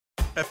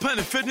At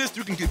Planet Fitness,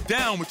 you can get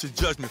down with your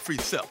judgment-free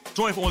self.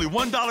 Join for only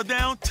 $1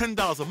 down,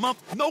 $10 a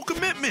month, no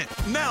commitment.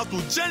 Now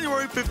through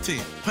January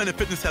 15th, Planet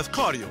Fitness has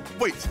cardio,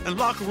 weights, and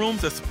locker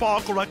rooms that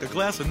sparkle like a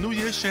glass of New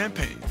Year's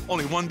champagne.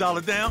 Only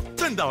 $1 down,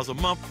 $10 a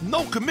month,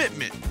 no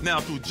commitment. Now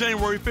through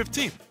January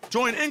 15th.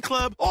 Join in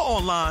club or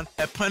online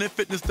at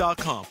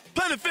planetfitness.com.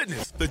 Planet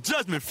Fitness, the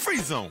judgment-free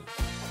zone.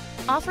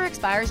 Offer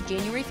expires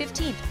January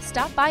 15th.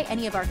 Stop by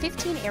any of our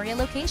 15 area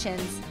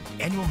locations.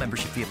 Annual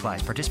membership fee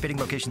applies. Participating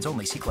locations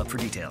only. See club for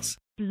details.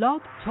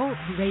 Blog Talk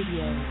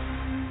Radio.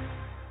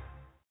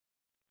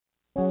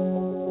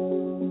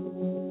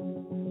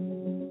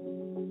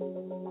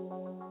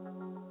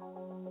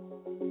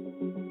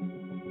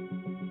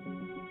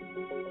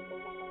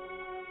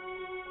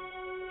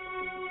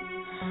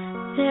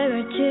 There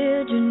are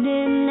children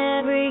in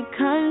every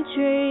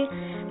country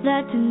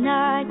that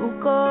tonight will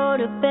go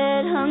to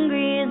bed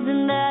hungry.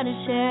 Isn't that a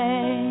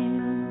shame?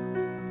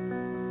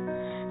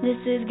 This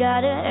has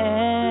gotta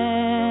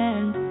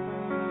end.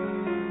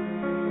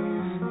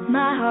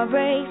 My heart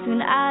breaks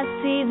when I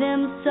see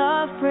them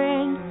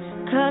suffering,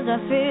 'cause I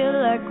feel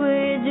like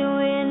we're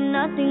doing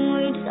nothing,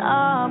 we just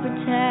all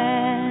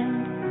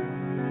pretend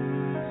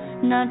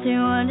not to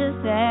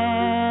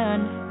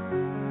understand.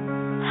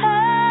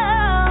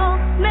 Oh,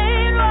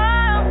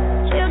 meanwhile,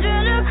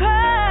 children are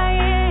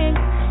crying,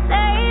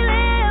 they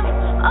live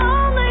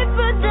only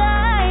for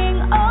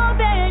dying.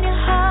 Open your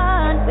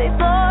heart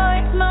before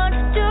it's much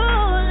too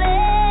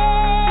late.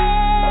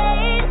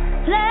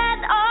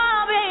 Let's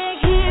all be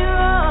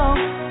heroes,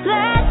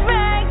 let's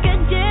make a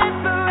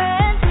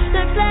difference.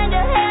 Let's lend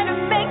a hand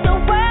and make the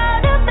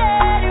world a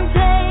better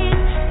place.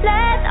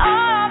 Let's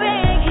all be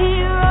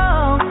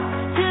heroes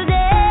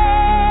today.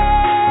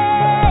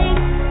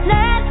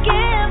 Let's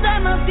give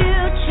them a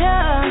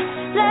future.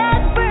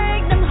 Let's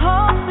bring them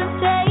hope and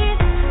faith.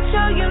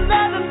 Show you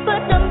love and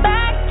put them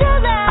back to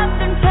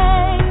laugh and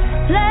play.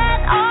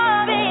 Let's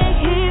all be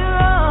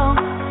heroes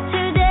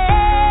today.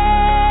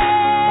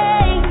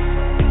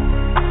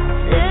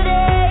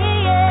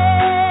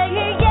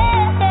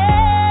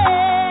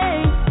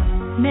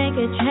 Make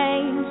a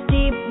change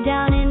deep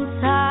down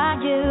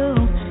inside you.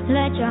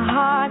 Let your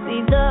heart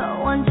be the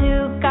one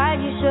to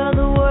guide you. Show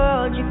the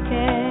world you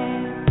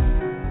care.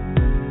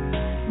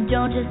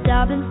 Don't just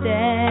stop and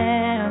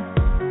stare.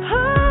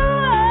 Oh,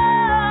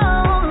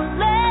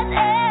 let's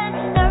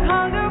end their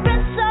hunger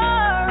and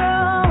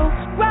sorrow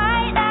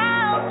right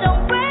now.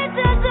 Don't wait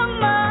till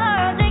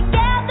tomorrow.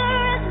 Together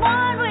as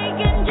one, we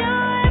can do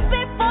it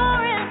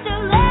before it's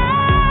too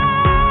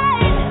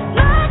late.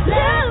 Not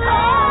too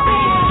late.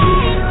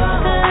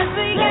 Let's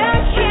be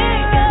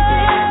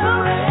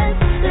heroes.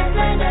 Let's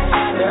lend a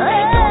hand and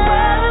make the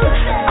world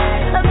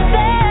a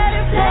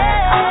better place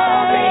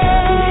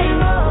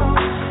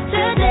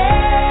today.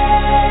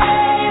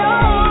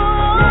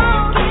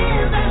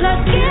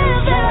 Let's give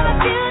them a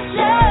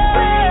future.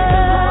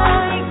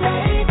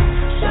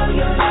 Show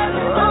your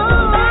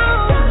love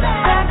and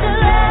back to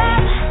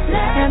life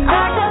and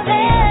back to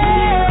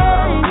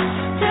living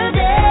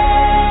today.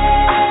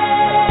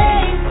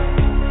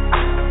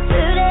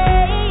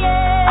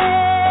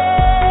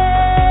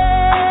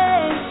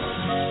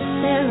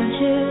 There are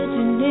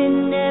children in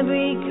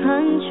every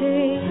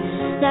country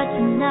that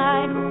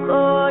tonight will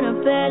go to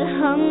bed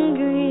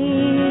hungry.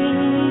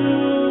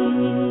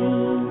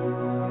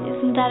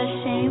 Isn't that a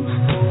shame?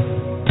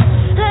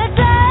 Let's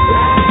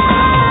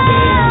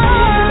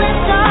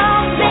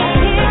all be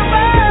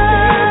heroes.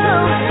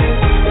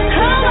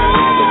 Come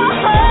on, yeah.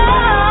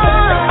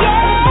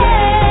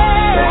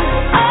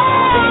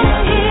 All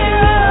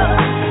heroes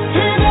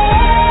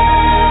today.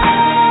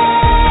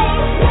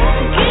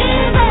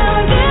 Give them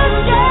a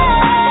future.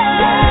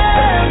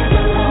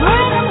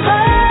 Bring them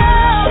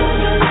home.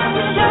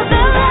 Show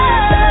them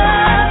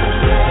love.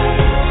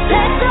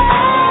 Let's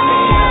all be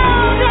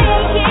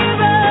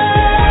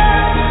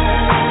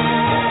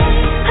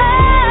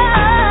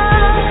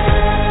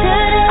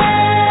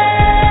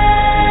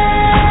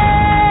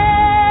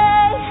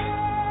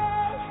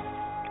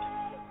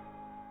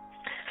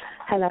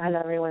Hello,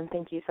 everyone.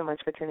 Thank you so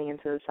much for tuning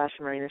into the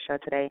Sasha Marina show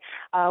today.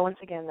 Once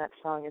again, that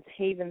song is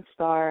Haven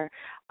Star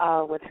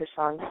with her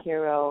song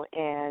Hero,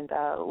 and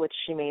which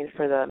she made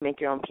for the Make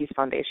Your Own Peace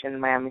Foundation in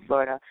Miami,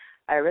 Florida.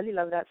 I really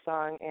love that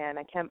song, and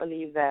I can't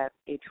believe that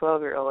a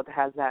 12-year-old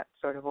has that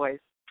sort of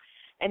voice.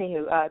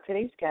 Anywho,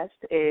 today's guest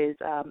is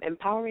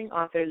empowering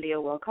author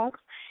Leo Wilcox.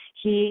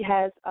 He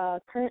has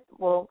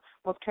most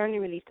currently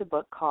released a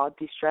book called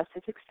DeStress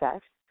To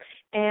Success,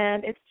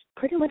 and it's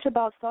pretty much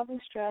about solving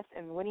stress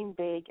and winning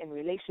big in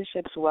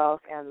relationships,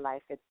 wealth, and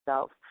life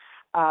itself.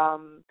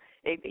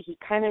 He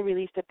kind of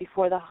released it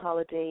before the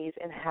holidays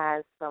and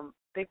had some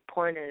big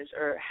pointers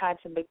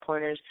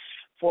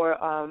for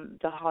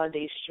the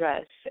holiday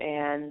stress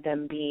and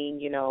them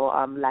being,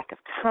 lack of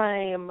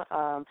time,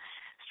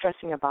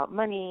 stressing about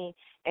money,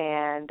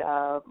 and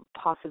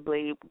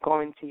possibly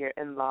going to your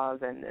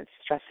in-laws and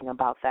stressing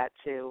about that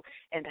too,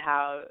 and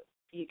how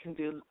you can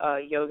do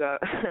yoga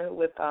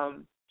with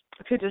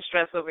to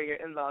distress over your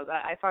in-laws.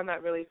 I found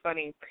that really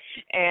funny.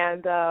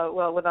 And,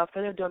 well, without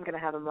further ado, I'm going to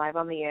have him live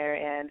on the air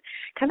and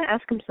kind of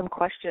ask him some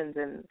questions,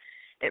 and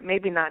it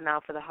maybe not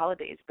now for the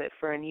holidays, but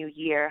for a new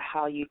year,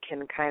 how you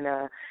can kind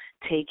of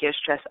take your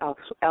stress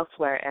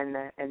elsewhere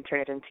and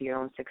turn it into your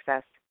own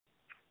success.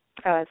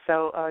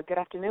 So good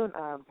afternoon.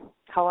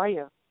 How are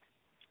you?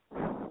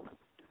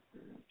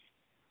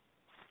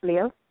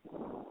 Leo?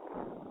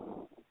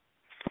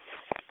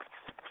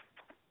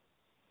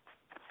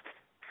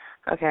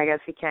 Okay, I guess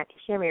he can't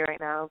hear me right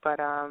now, but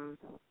I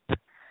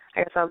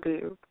guess I'll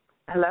do.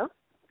 Hello?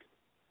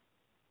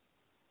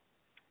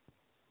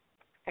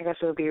 I guess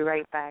we'll be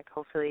right back.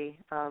 Hopefully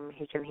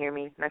he can hear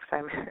me next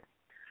time.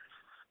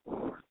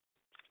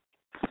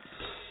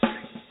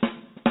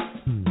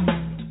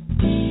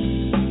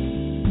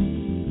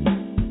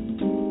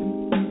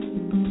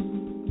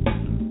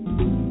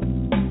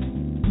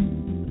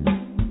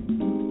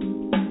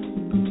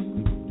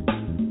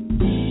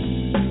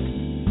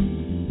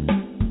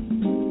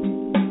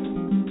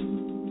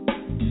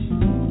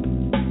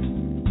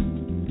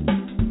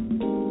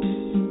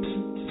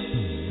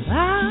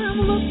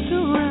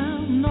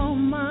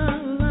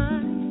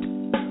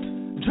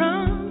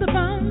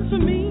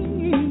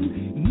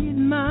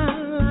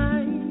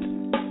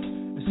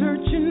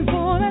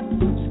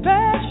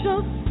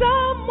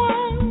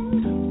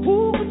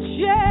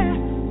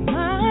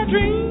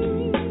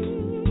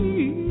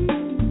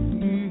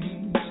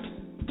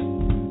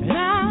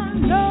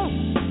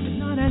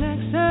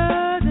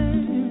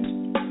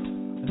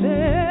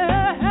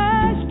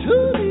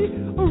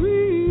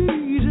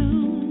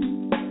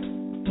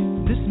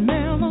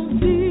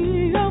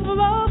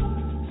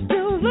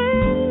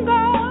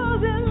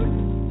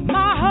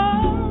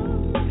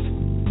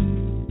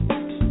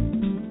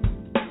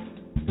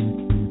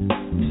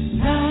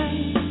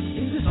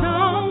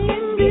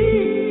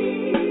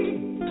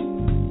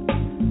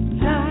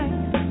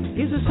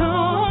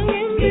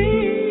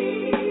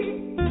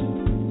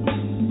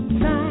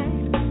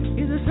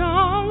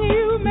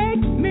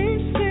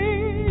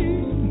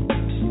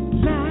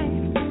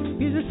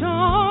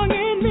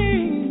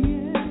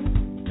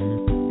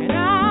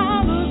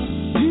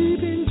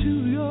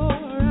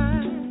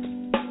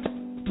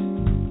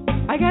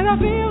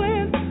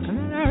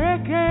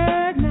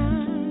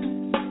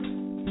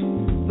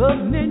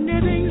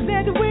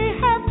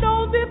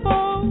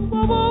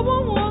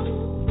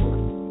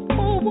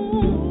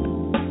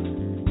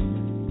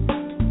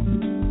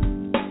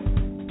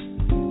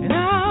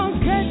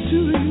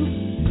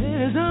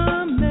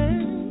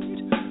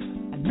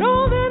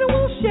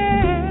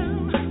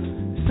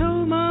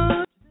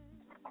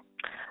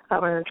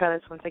 We're going to try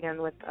this once again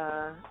with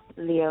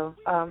Leo.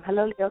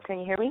 Hello, Leo. Can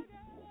you hear me?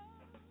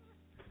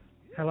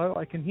 Hello,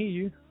 I can hear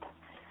you.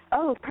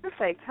 Oh,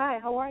 perfect. Hi,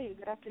 how are you?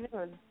 Good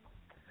afternoon.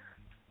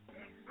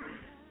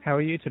 How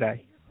are you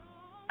today?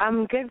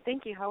 I'm good,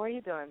 thank you. How are you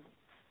doing?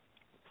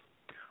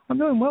 I'm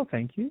doing well,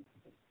 thank you.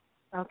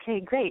 Okay,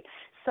 great.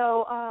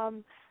 So,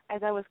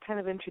 as I was kind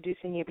of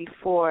introducing you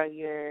before,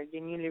 your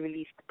newly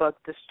released book,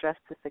 DeStress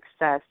To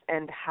Success,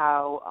 and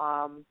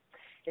how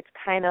it's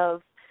kind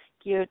of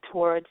geared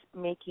towards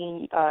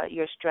making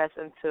your stress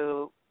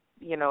into,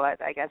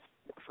 I guess,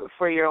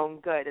 for your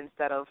own good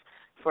instead of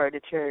for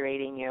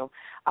deteriorating you.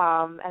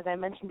 As I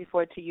mentioned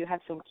before, too, you have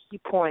some key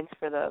points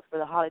for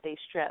the holiday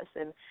stress,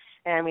 and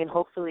I mean,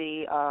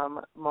 hopefully,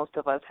 most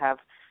of us have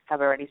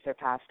already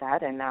surpassed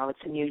that, and now it's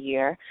a new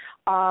year.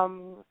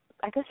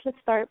 I guess let's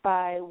start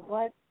by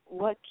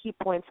what key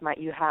points might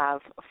you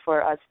have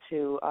for us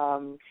to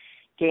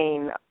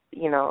gain,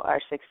 our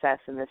success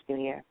in this new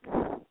year.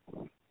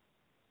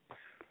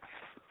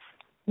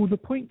 Well, the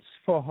points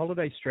for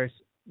holiday stress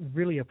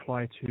really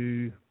apply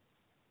to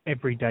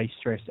everyday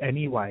stress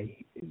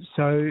anyway.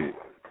 So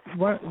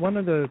one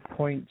of the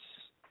points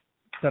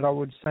that I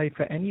would say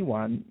for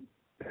anyone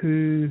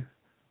who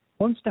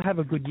wants to have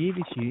a good year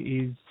this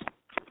year is,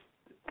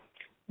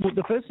 well,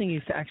 the first thing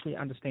is to actually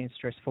understand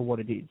stress for what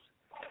it is.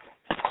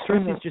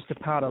 Stress is just a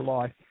part of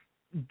life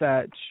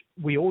that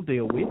we all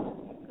deal with.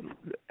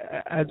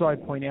 As I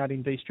point out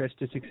in DeStress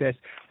To Success,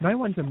 no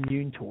one's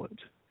immune to it.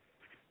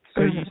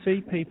 So you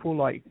see people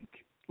like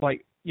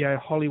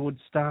Hollywood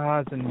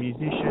stars and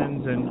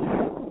musicians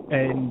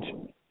and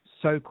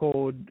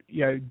so-called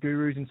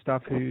gurus and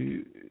stuff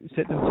who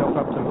set themselves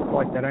up to look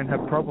like they don't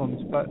have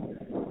problems. But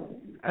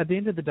at the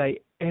end of the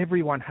day,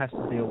 everyone has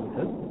to deal with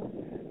it.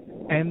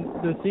 And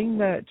the thing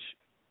that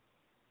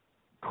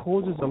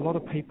causes a lot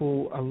of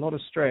people a lot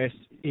of stress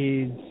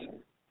is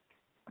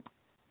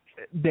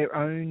their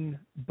own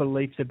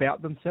beliefs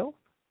about themselves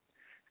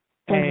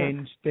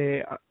and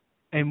their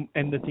and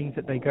the things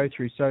that they go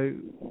through. So,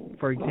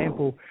 for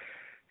example,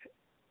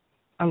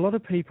 a lot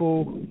of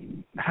people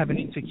have an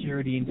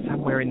insecurity in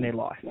somewhere in their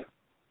life.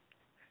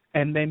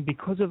 And then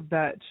because of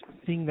that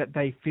thing that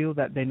they feel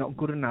that they're not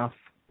good enough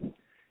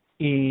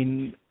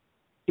in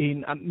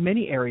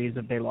many areas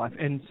of their life.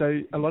 And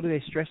so a lot of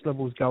their stress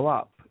levels go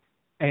up.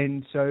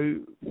 And so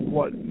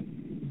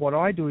what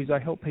I do is I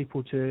help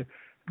people to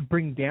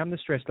bring down the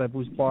stress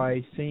levels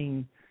by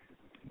seeing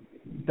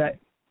that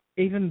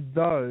even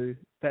though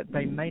that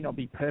they may not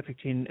be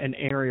perfect in an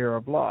area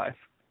of life,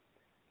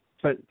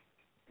 but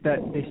that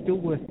they're still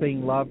worth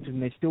being loved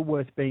and they're still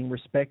worth being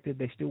respected,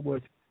 they're still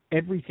worth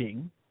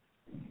everything,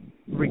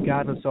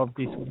 regardless of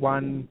this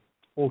one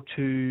or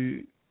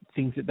two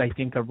things that they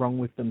think are wrong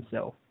with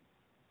themselves.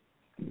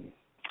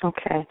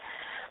 Okay.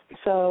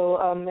 So,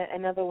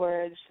 in other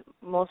words,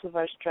 most of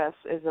our stress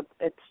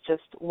it's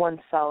just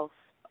oneself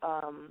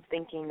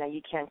thinking that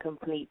you can't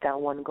complete that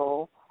one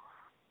goal.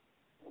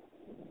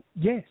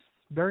 Yes,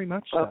 very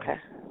much so.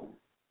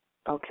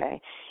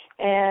 Okay.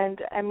 And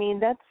I mean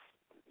that's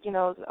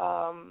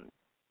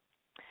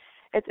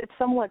it's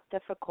somewhat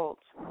difficult,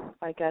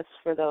 I guess,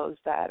 for those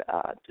that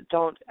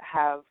don't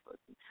have,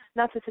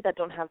 not to say that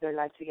don't have their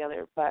life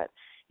together, but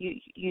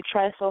you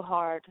try so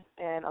hard,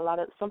 and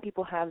some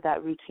people have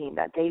that routine,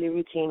 that daily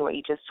routine where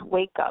you just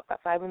wake up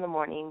at 5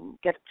 a.m,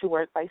 get to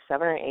work by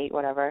 7 or 8,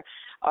 whatever,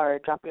 or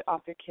drop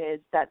off your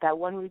kids. That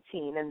one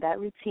routine, and that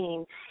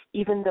routine,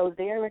 even though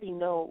they already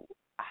know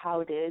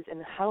how it is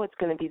and how it's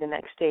going to be the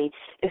next day,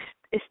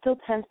 it still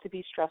tends to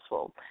be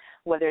stressful.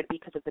 Whether it be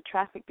because of the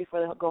traffic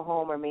before they go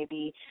home, or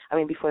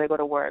before they go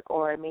to work,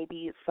 or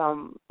maybe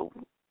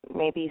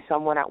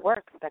someone at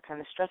work that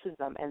kind of stresses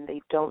them and they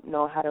don't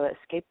know how to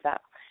escape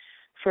that.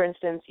 For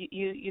instance,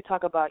 you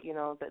talk about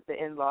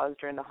the in-laws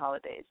during the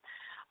holidays,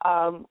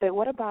 but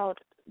what about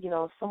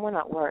someone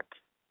at work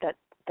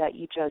that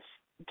you just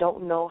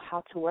don't know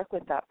how to work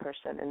with that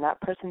person, and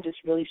that person just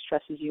really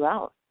stresses you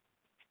out?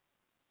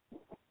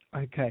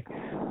 Okay,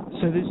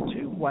 so there's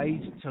two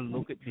ways to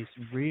look at this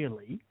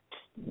really.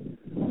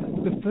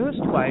 The first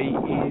way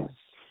is,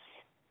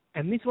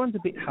 and this one's a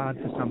bit hard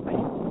for some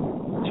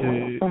people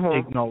to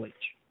acknowledge.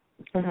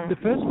 The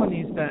first one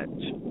is that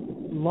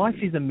life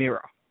is a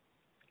mirror,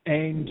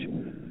 and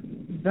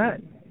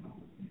that,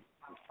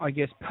 I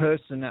guess,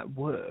 person at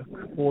work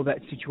or that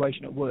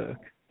situation at work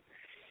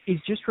is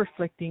just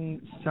reflecting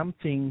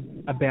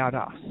something about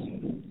us.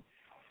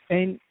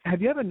 And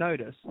have you ever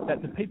noticed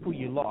that the people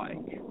you like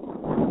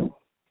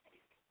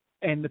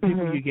and the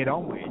people you get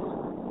on with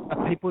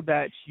are people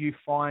that you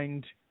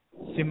find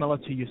similar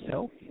to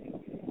yourself?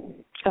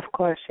 Of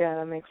course, yeah,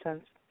 that makes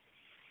sense.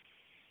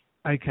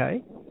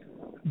 Okay.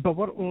 But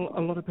what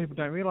a lot of people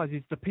don't realise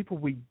is the people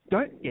we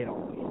don't get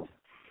on with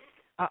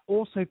are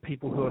also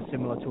people who are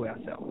similar to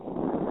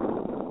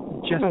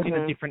ourselves, just in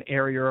a different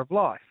area of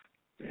life.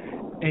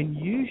 And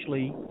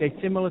usually they're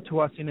similar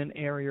to us in an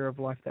area of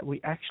life that we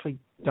actually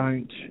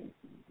don't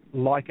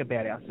like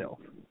about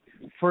ourselves.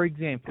 For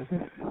example,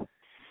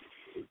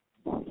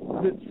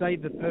 let's say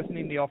the person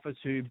in the office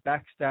who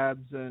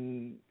backstabs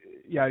and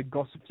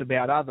gossips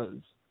about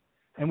others,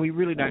 and we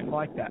really don't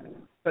like that.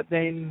 But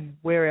then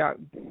we're out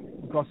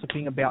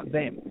gossiping about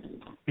them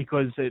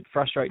because it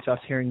frustrates us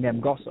hearing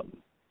them gossip.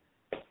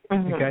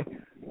 Okay?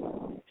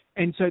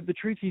 And so the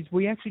truth is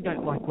we actually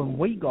don't like when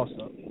we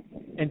gossip.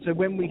 And so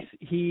when we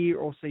hear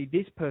or see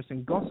this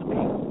person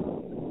gossiping,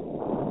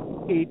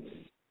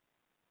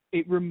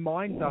 it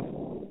reminds us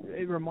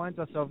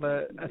of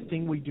a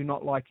thing we do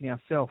not like in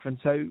ourselves. And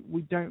so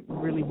we don't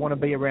really want to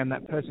be around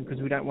that person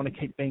because we don't want to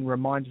keep being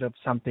reminded of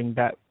something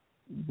that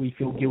we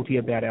feel guilty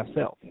about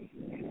ourselves.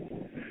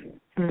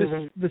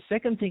 The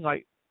second thing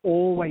I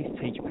always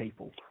teach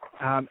people,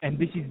 and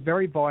this is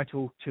very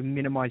vital to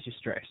minimize your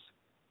stress,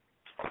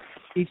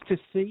 is to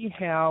see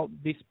how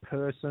this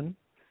person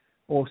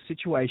or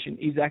situation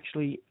is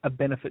actually a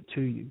benefit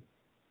to you.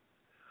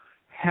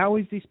 How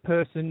is this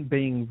person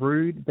being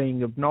rude,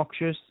 being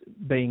obnoxious,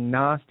 being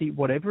nasty,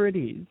 whatever it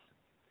is,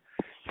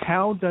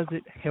 how does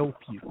it help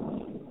you?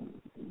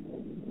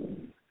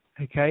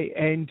 Okay,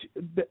 and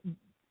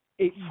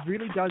it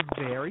really does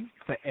vary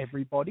for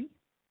everybody.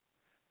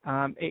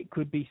 It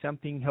could be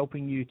something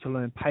helping you to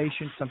learn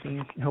patience,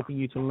 something helping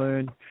you to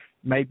learn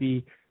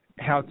maybe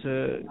how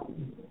to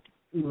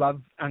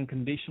love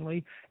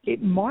unconditionally.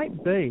 It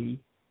might be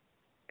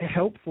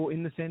helpful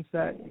in the sense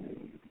that,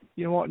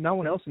 you know what, no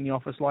one else in the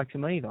office likes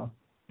him either.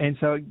 And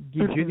so it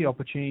gives you the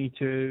opportunity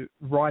to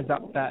rise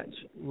up that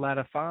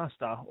ladder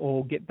faster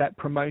or get that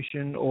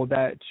promotion or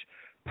that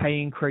pay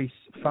increase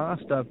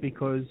faster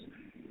because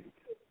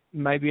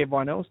maybe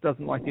everyone else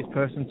doesn't like this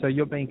person, so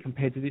you're being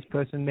compared to this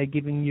person. They're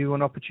giving you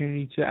an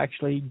opportunity to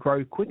actually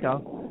grow quicker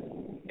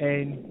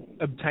and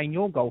obtain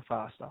your goal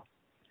faster.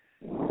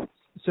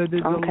 So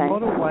there's a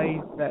lot of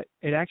ways that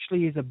it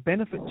actually is a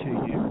benefit to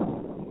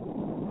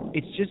you.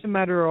 It's just a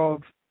matter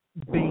of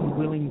being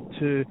willing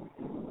to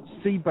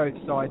see both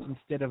sides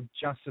instead of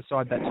just the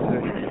side that's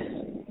hurting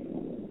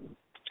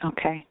us.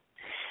 Okay.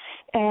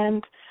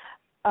 And,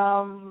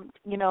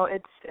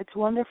 it's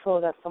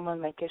wonderful that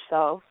someone like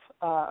yourself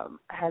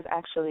has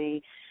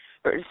actually,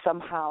 or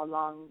somehow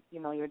along,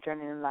 your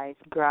journey in life,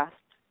 grasped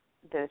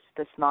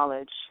this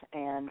knowledge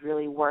and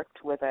really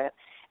worked with it,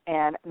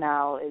 and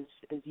now is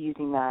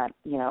using that,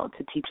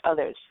 to teach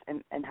others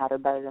and how to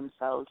better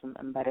themselves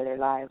and better their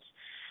lives.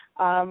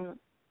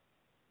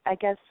 I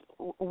guess,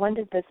 when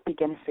did this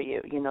begin for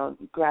you,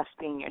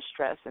 grasping your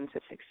stress into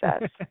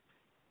success?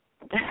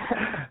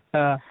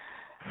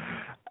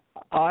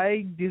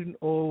 I didn't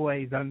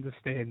always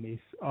understand this.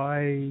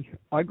 I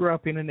grew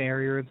up in an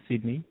area of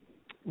Sydney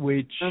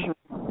which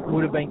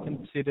would have been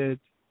considered,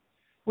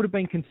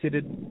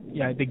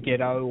 the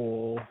ghetto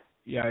or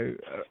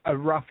a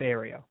rough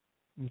area.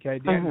 Okay,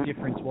 the only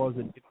difference was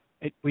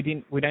that we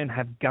don't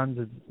have guns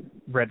as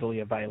readily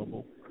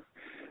available.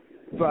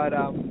 But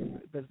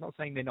that's not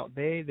saying they're not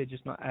there; they're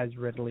just not as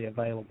readily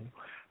available.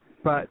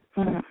 But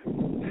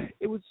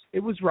it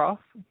was rough.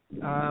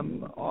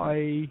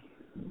 I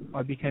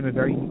became a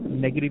very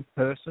negative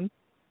person.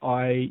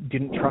 I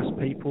didn't trust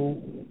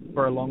people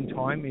for a long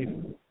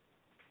time.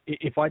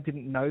 If I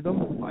didn't know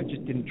them, I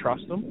just didn't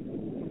trust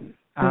them.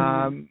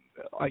 I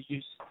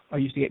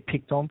used to get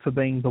picked on for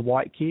being the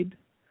white kid.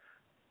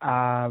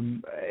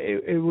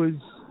 It was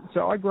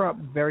so I grew up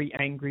very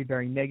angry,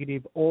 very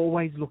negative,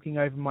 always looking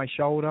over my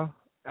shoulder,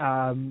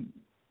 concerned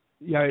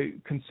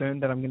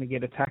that I'm going to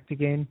get attacked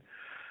again.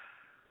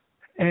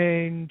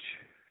 And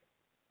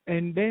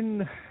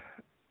then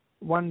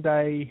one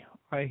day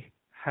I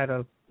had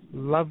a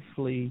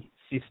lovely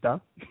sister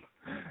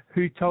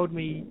who told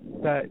me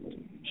that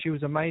she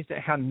was amazed at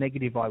how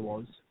negative I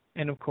was.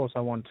 And of course I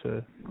wanted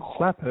to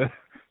slap her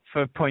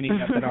for pointing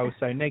out that I was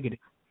so negative.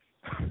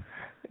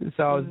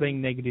 So I was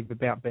being negative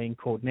about being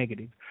called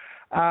negative.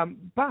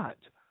 But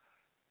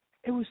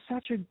it was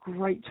such a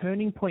great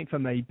turning point for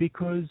me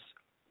because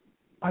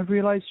I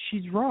realized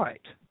she's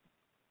right.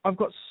 I've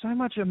got so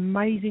much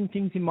amazing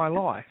things in my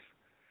life,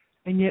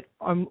 and yet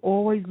I'm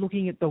always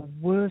looking at the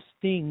worst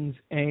things,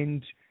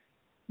 and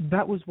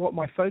that was what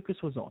my focus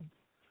was on.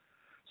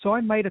 So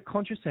I made a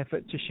conscious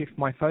effort to shift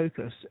my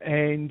focus,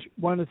 and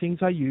one of the things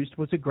I used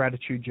was a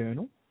gratitude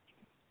journal.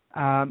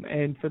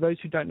 And for those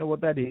who don't know what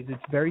that is,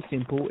 it's very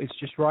simple. It's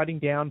just writing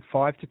down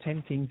 5 to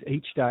 10 things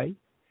each day,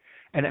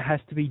 and it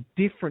has to be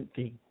different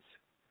things.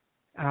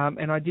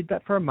 And I did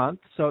that for a month.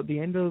 So at the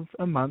end of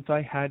a month,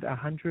 I had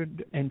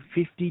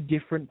 150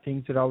 different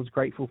things that I was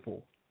grateful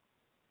for.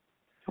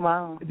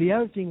 Wow. The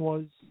other thing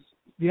was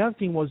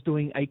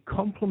doing a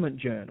compliment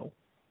journal.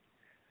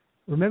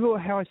 Remember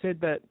how I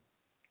said that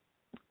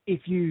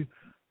if you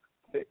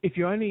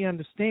only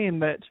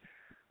understand that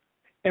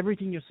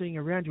everything you're seeing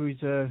around you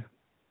is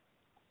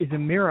a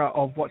mirror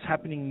of what's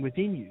happening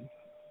within you.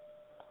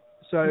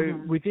 So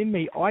within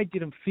me, I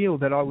didn't feel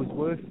that I was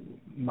worth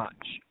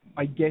much,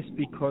 I guess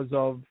because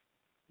of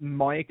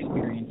my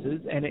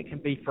experiences, and it can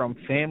be from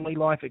family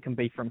life, it can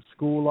be from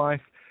school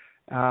life.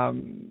 For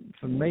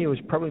me, it was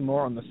probably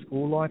more on the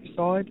school life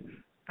side.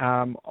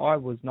 I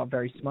was not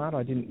very smart.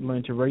 I didn't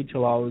learn to read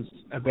till I was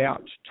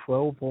about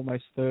 12,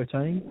 almost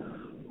 13.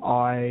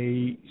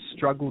 I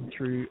struggled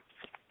through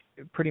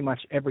pretty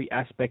much every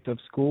aspect of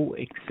school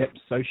except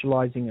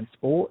socializing and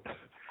sport.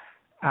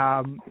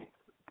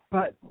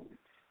 But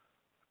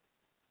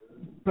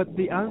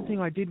the other thing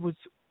I did was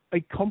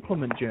a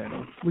compliment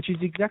journal, which is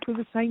exactly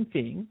the same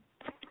thing,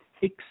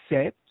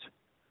 except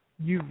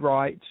you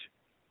write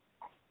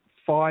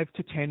 5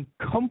 to 10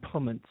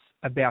 compliments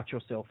about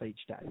yourself each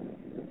day.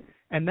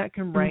 And that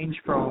can range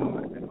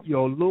from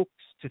your looks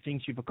to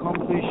things you've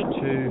accomplished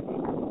to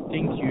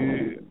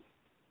things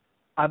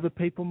other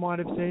people might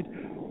have said.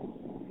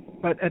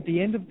 But at the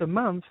end of the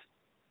month,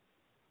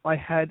 I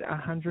had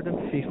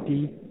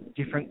 150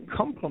 different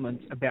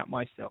compliments about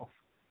myself.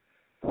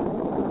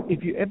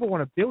 If you ever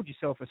want to build your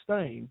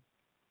self-esteem,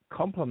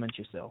 compliment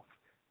yourself.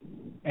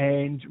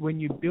 And when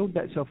you build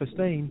that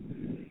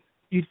self-esteem,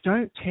 you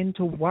don't tend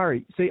to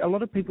worry. See, a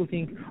lot of people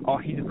think, oh,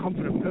 he's a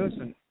confident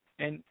person.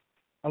 And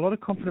a lot of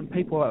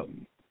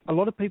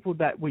people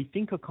that we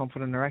think are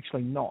confident are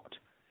actually not.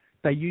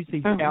 They use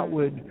these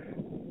outward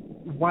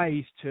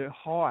ways to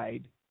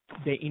hide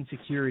their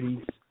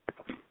insecurities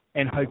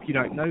and hope you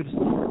don't notice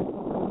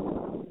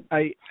them.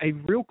 A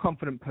real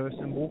confident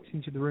person walks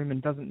into the room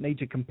and doesn't need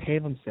to compare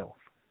themselves.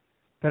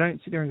 They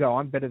don't sit there and go,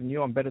 I'm better than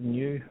you, I'm better than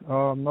you,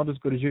 oh, I'm not as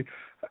good as you.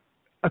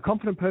 A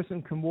confident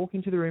person can walk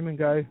into the room and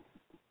go,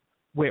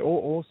 we're all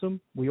awesome,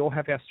 we all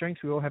have our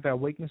strengths, we all have our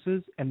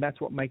weaknesses, and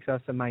that's what makes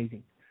us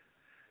amazing.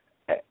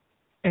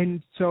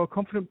 And so a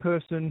confident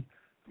person,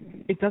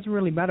 it doesn't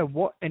really matter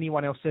what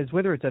anyone else says,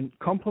 whether it's a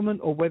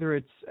compliment or whether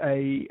it's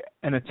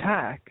an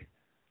attack.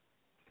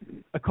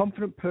 A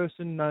confident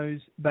person knows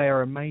they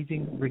are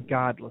amazing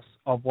regardless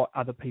of what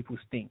other people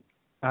think.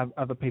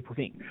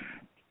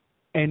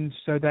 And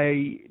so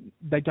they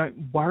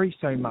don't worry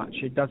so much.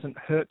 It doesn't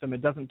hurt them.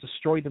 It doesn't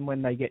destroy them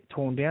when they get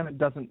torn down.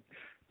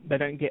 They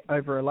don't get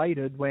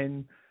over-elated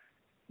when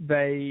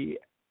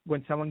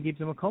someone gives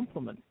them a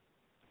compliment.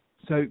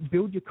 So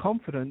build your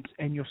confidence,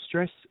 and your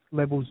stress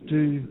levels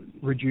do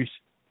reduce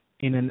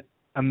in an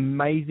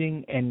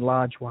amazing and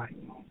large way.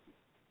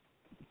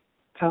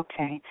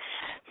 Okay.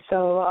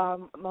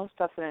 So most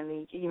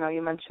definitely,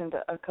 you mentioned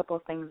a couple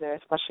of things there,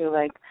 especially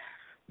like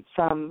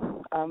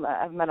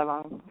I've met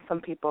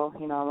some people,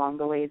 along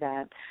the way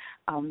that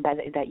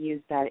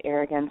use that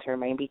arrogance or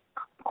maybe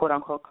quote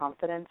unquote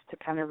confidence to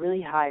kind of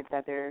really hide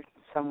that they're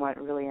somewhat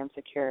really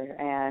insecure.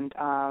 And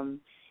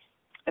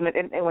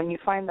when you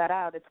find that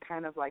out, it's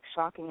kind of like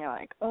shocking. You're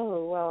like,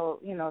 oh, well,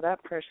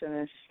 that person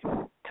is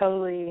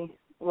totally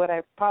what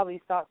I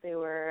probably thought they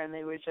were, and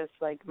they were just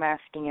like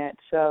masking it.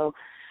 So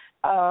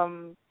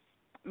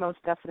most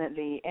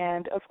definitely.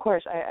 And of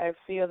course, I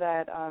feel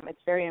that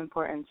it's very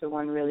important to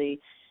one really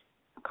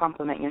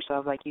compliment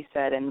yourself, like you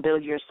said, and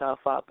build yourself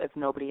up if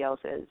nobody else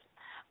is.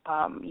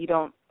 You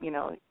don't, you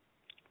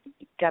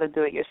got to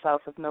do it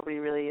yourself if nobody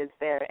really is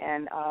there.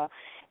 And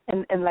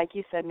like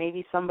you said,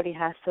 maybe somebody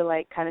has to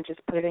like kind of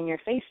just put it in your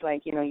face,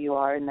 like, you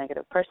are a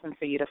negative person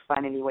for you to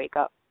finally wake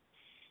up.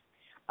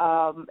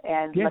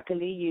 And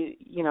luckily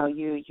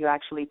you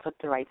actually took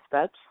the right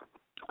steps.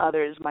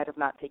 Others might have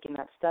not taken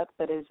that step,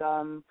 but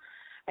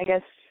I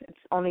guess it's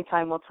only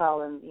time will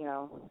tell, and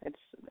it's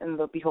in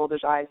the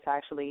beholder's eyes to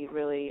actually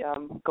really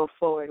go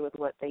forward with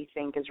what they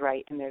think is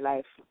right in their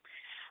life.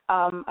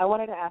 I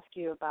wanted to ask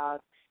you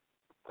about,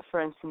 for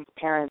instance,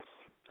 parents.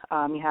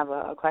 You have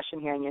a question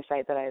here on your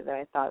site that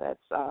I thought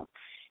that's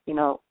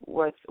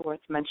worth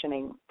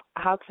mentioning.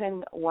 How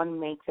can one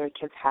make their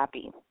kids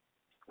happy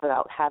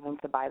without having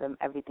to buy them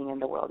everything in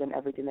the world and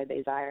everything that they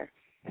desire?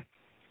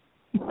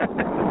 Because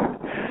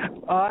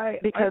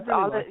really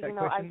all like the question.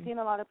 I've seen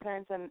a lot of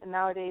parents, and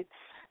nowadays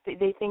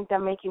they think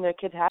that making their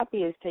kid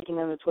happy is taking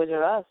them to Toys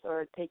R Us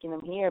or taking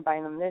them here,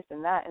 buying them this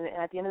and that. And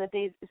at the end of the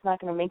day, it's not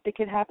going to make the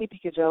kid happy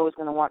because they're always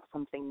going to want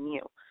something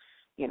new.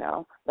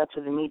 That's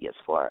what the media's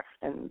for,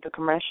 and the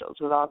commercials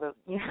with all the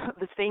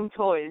the same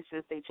toys,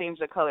 just they change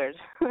the colors.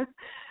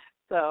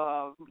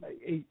 So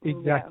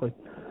exactly.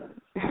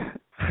 Yeah.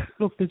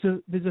 Look,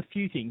 there's a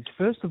few things.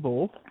 First of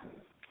all,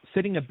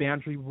 setting a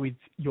boundary with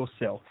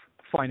yourself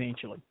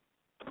financially.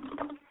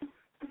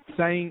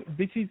 Saying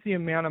this is the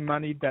amount of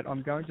money that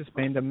I'm going to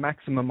spend a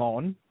maximum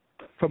on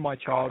for my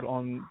child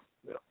on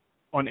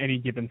any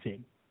given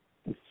thing.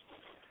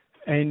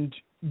 And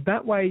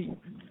that way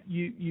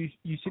you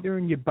sit there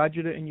and you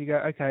budget it and you go,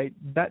 okay,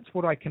 that's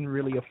what I can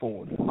really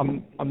afford.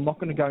 I'm not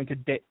going to go into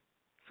debt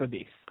for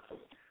this.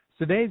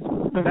 So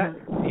that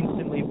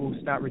instantly will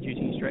start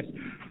reducing stress.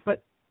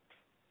 But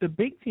the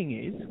big thing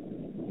is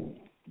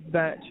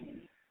that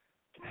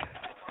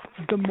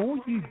the more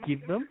you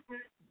give them,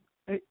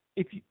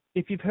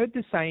 if you've heard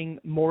the saying,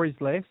 more is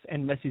less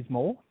and less is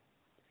more,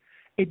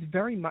 it's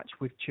very much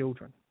with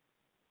children.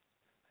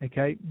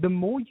 Okay? The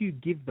more you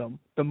give them,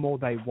 the more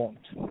they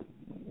want.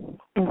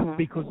 Mm-hmm.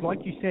 Because like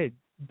you said,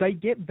 they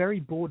get very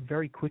bored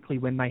very quickly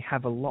when they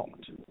have a lot.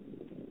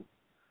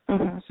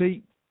 Mm-hmm.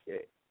 See,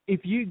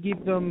 if you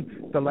give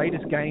them the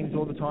latest games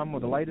all the time or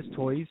the latest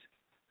toys,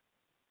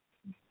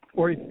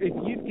 or if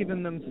you've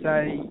given them,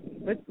 say,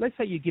 let's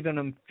say you've given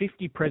them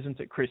 50 presents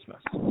at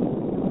Christmas,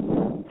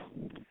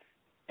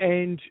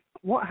 and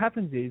what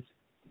happens is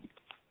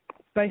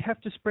they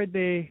have to spread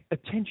their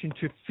attention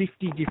to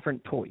 50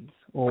 different toys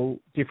or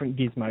different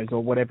gizmos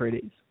or whatever it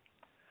is.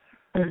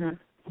 Mm-hmm.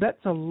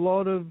 That's a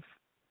lot of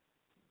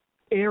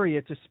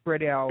area to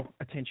spread our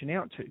attention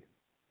out to.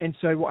 And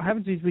so what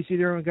happens is we sit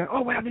there and go,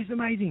 oh, wow, this is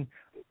amazing.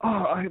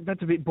 Oh,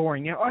 that's a bit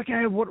boring. Now,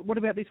 okay, what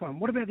about this one?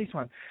 What about this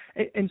one?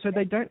 And so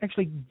they don't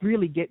actually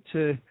really get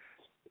to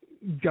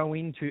go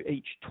into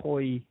each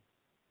toy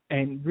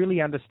and really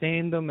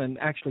understand them and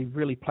actually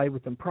really play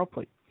with them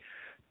properly.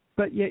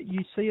 But yet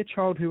you see a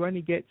child who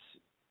only gets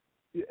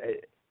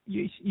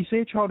you see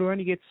a child who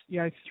only gets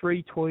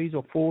 3 toys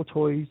or 4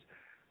 toys,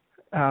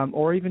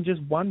 or even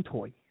just one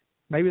toy.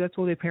 Maybe that's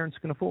all their parents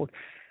can afford,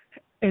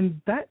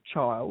 and that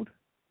child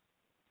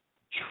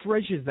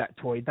treasures that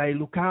toy. They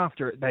look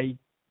after it.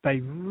 They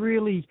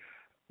really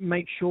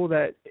make sure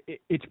that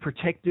it's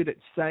protected,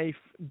 it's safe.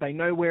 They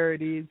know where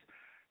it is.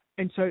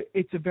 And so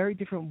it's a very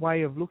different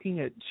way of looking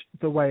at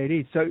the way it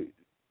is. So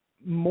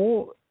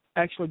more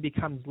actually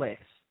becomes less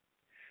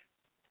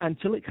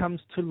until it comes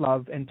to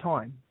love and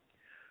time.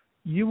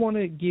 You want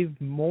to give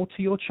more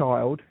to your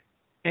child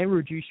and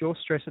reduce your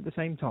stress at the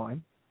same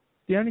time.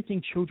 The only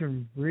thing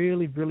children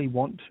really, really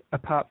want,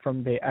 apart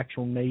from their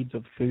actual needs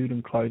of food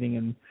and clothing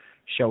and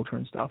shelter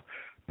and stuff,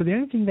 but the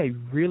only thing they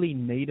really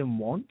need and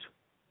want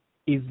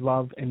is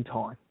love and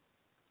time.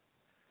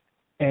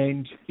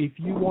 And if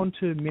you want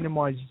to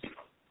minimize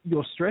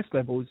your stress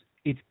levels,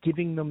 it's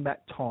giving them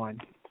that time.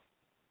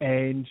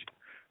 And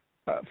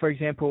for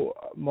example,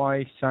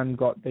 my son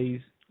got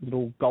these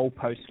little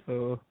goalposts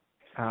for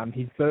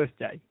his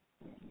birthday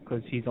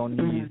because he's on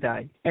New Year's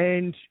Day.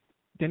 And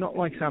they're not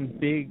like some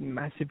big,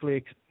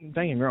 massively,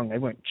 don't get me wrong, they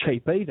weren't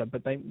cheap either,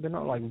 but they're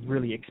not like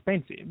really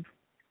expensive.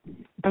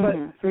 But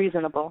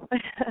reasonable.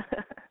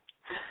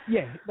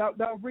 Yeah,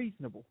 they're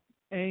reasonable.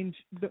 And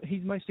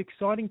his most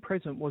exciting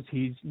present was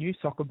his new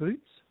soccer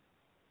boots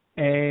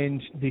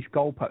and this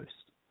goalpost.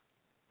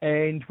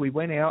 And we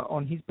went out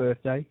on his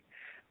birthday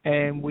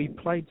and we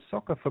played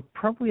soccer for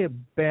probably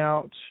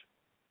about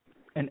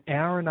an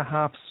hour and a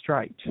half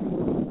straight.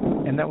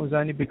 And that was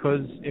only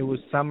because it was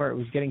summer, it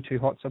was getting too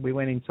hot, so we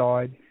went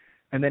inside.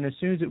 And then as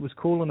soon as it was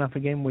cool enough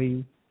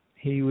again,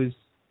 he was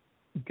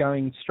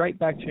going straight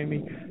back to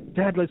me,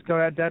 Dad, let's go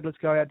out, Dad, let's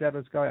go out, Dad,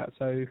 let's go out.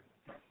 So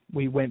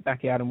we went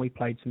back out and we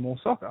played some more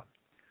soccer.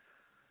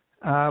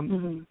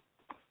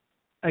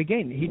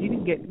 Again, he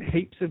didn't get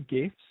heaps of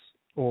gifts,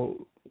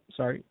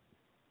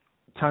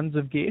 tons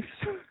of gifts,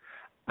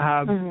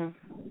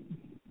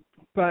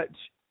 But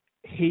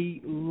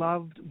he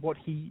loved what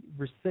he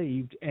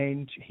received,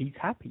 and he's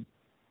happy.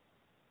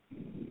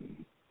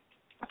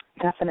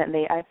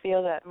 Definitely. I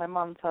feel that my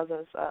mom tells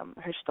us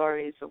her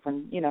stories of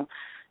when,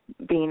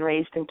 being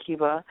raised in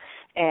Cuba,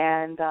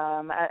 and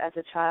as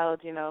a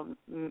child,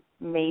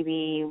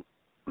 maybe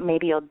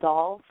a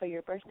doll for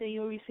your birthday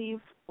you'll receive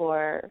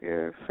for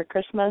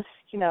Christmas,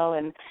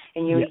 and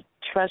you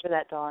treasure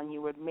that doll, and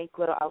you would make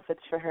little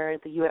outfits for her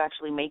that you would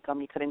actually make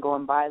them. You couldn't go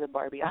and buy the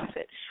Barbie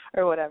outfit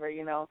or whatever,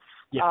 and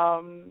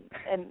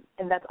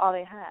that's all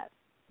they had.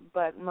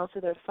 But most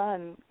of their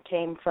fun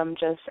came from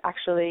just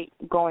actually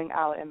going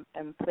out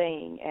and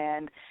playing,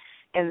 and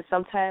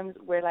sometimes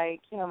we're like,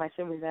 my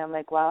siblings and I'm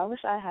like, well, I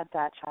wish I had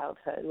that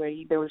childhood where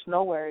there was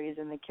no worries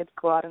and the kids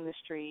go out in the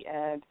street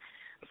and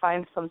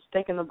find some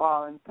stick in the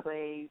ball and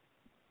play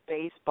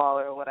baseball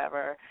or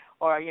whatever,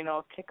 or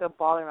kick a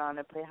ball around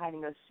and play hide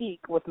and go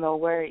seek with no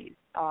worries.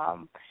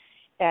 And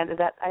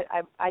that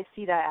I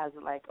see that as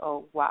like,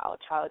 oh wow,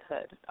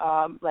 childhood.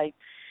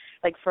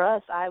 Like for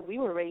us, we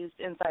were raised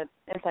inside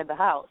the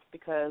house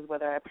because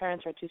whether our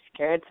parents are too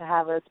scared to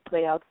have us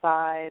play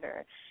outside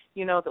or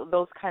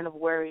those kind of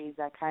worries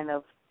that kind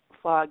of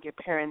fog your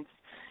parents'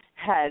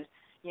 head.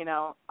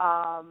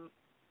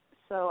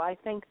 So I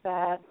think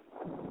that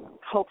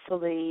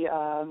hopefully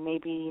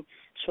maybe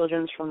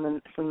children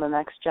from the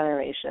next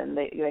generation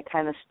they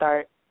kind of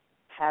start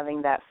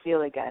having that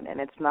feel again, and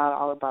it's not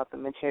all about the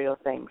material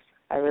things.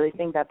 I really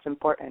think that's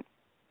important.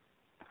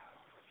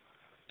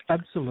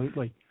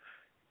 Absolutely.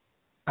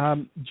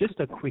 Just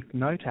a quick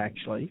note,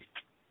 actually.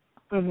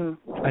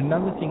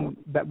 Another thing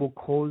that will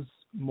cause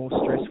more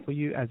stress for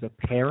you as a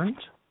parent,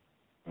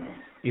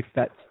 if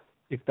that's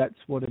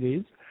what it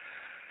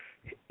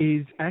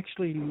is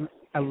actually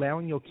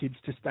allowing your kids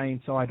to stay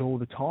inside all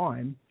the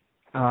time,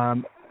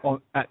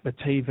 at the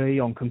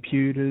TV, on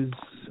computers,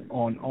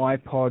 on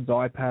iPods,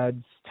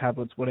 iPads,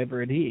 tablets,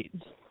 whatever it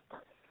is,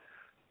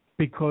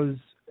 because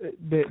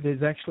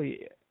there's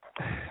actually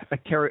a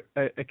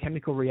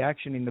chemical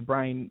reaction in the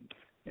brain,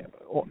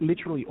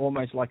 literally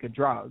almost like a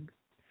drug,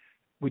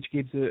 which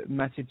gives a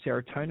massive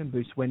serotonin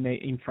boost when they're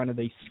in front of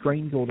these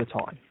screens all the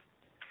time.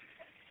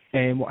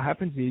 And what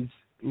happens is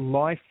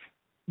life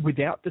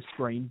without the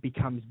screen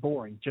becomes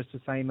boring, just the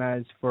same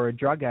as for a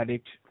drug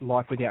addict,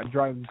 life without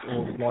drugs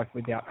or life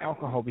without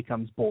alcohol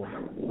becomes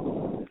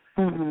boring.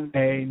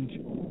 And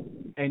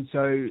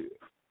so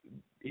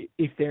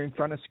if they're in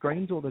front of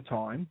screens all the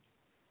time,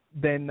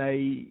 then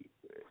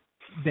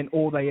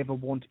all they ever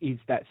want is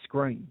that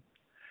screen.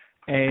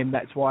 And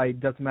that's why it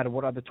doesn't matter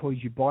what other toys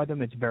you buy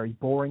them, it's very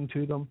boring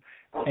to them.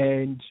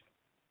 And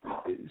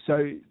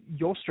so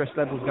your stress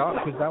levels go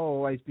up because they'll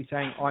always be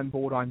saying, I'm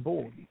bored, I'm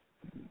bored.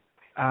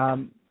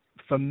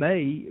 For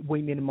me,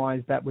 we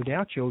minimise that with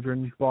our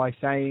children by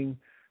saying,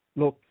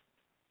 look,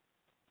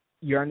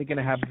 you're only going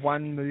to have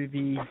one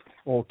movie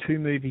or two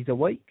movies a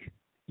week.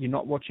 You're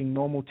not watching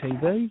normal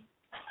TV.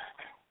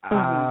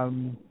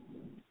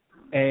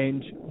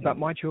 But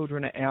my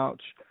children are out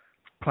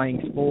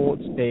playing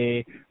sports.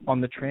 They're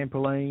on the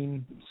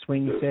trampoline,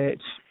 swing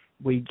set.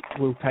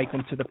 We'll take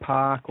them to the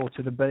park or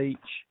to the beach.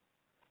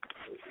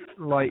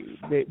 Like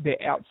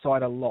they're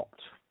outside a lot.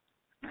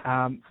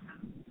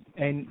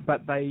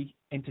 But they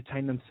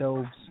entertain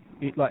themselves.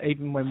 Like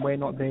even when we're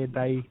not there,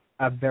 they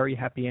are very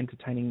happy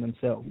entertaining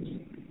themselves.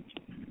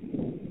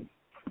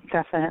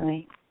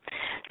 Definitely.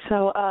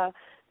 So,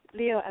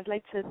 Leo, I'd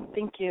like to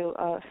thank you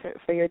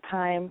for your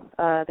time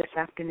this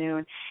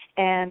afternoon,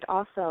 and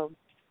also,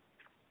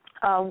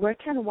 where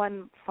can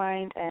one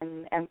find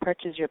and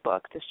purchase your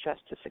book, DeStress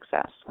To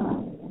Success?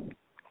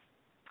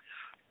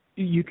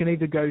 You can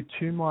either go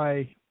to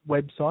my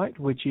website,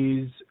 which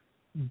is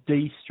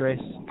DeStress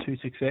To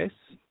Success,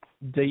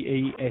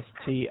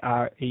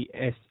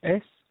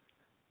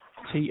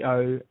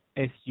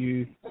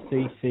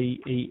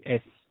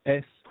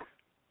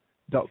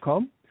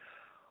 DeStressToSuccess.com,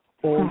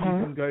 or you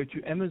can go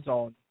to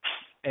Amazon,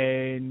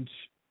 and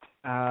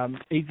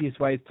easiest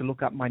way is to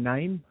look up my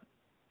name,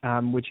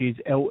 which is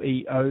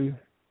LeoWillCockS.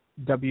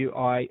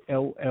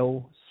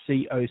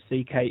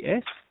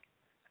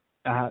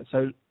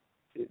 So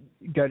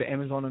go to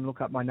Amazon and look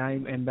up my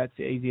name, and that's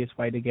the easiest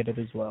way to get it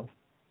as well.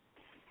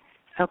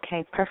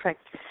 Okay,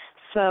 perfect.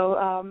 So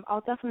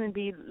I'll definitely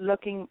be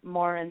looking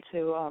more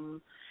into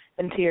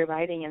your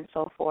writing and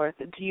so forth.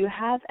 Do you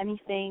have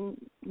anything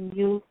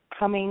new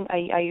coming?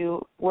 Are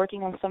you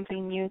working on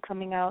something new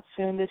coming out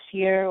soon this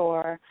year,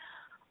 or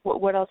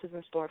what else is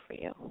in store for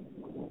you?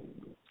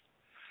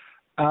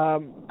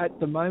 At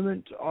the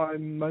moment,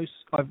 I've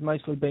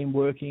mostly been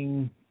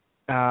working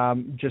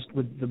just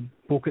with the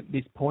book at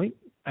this point,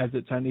 as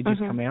it's only just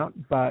come out.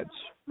 But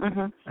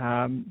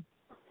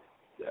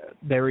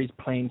there is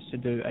plans to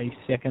do a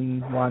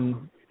second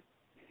one,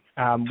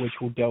 which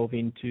will delve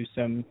into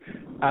some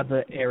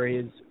other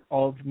areas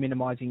of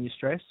minimizing your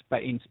stress,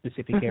 but in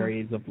specific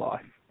areas of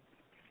life.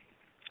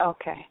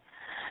 Okay.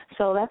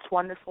 So that's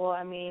wonderful.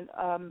 I mean,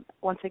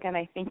 once again,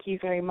 I thank you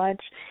very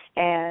much,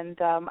 and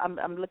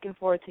I'm looking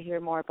forward to hear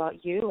more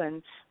about you.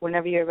 And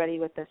whenever you're ready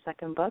with the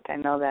second book, I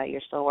know that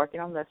you're still working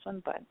on this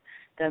one, but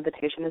the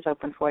invitation is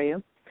open for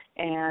you.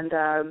 And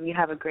you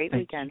have a great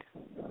weekend,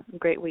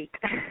 great week.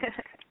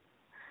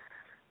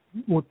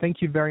 Well,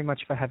 thank you very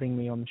much for having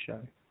me on the show.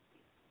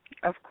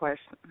 Of course.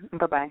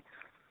 Bye-bye.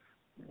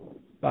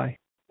 Bye.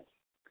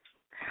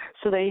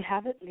 So there you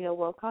have it, Leo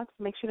Wilcox.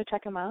 Make sure to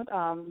check him out,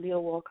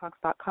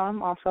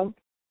 leowilcox.com also.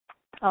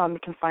 You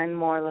can find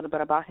more, a little bit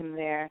about him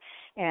there,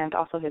 and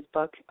also his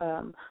book,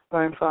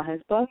 more info on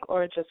his book,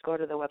 or just go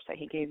to the website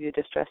he gave you,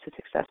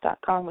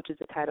 DeStress2Success.com, which is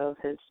the title of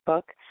his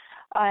book.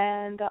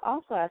 And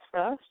also, as for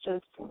us,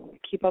 just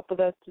keep up with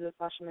us through the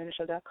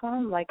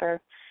SashaMarinaShow.com, like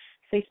our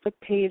Facebook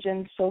page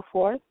and so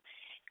forth.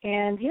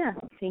 And, yeah,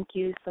 thank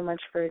you so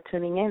much for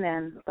tuning in,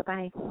 and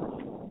bye-bye.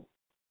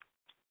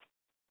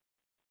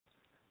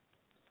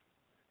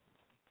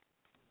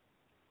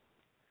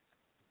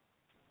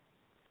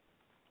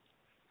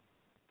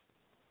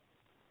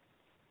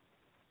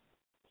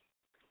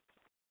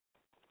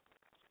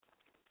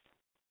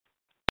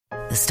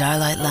 The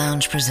Starlight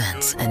Lounge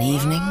presents An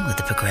Evening with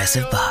the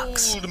Progressive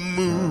Box. Old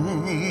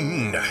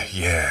moon,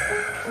 yeah.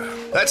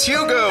 That's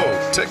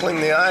Hugo, tickling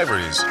the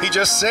ivories. He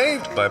just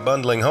saved by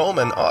bundling home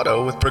and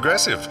auto with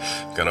Progressive.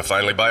 Gonna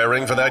finally buy a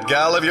ring for that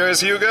gal of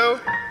yours, Hugo?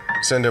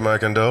 Send her my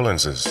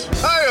condolences.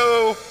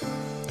 Hi-oh!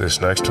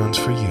 This next one's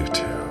for you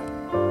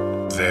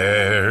two.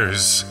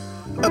 There's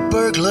a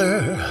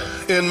burglar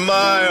in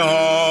my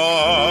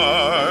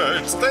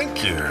heart.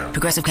 Thank you.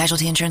 Progressive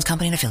Casualty Insurance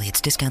Company and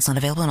Affiliates. Discounts not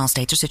available in all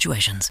states or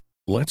situations.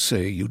 Let's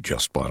say you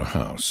just bought a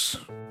house.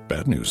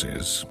 Bad news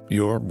is,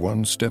 you're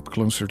one step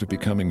closer to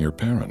becoming your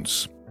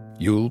parents.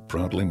 You'll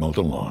proudly mow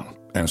the lawn.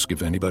 Ask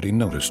if anybody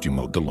noticed you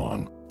mowed the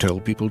lawn. Tell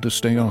people to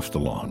stay off the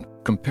lawn.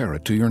 Compare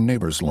it to your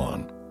neighbor's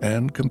lawn.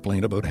 And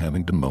complain about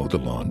having to mow the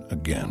lawn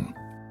again.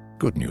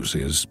 Good news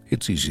is,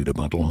 it's easy to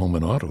bundle home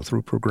and auto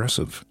through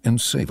Progressive and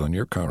save on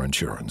your car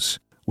insurance,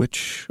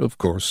 which, of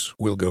course,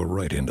 will go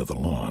right into the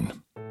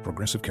lawn.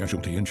 Progressive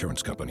Casualty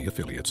Insurance Company,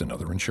 Affiliates, and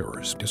other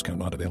insurers. Discount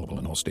not available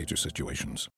in all states or situations.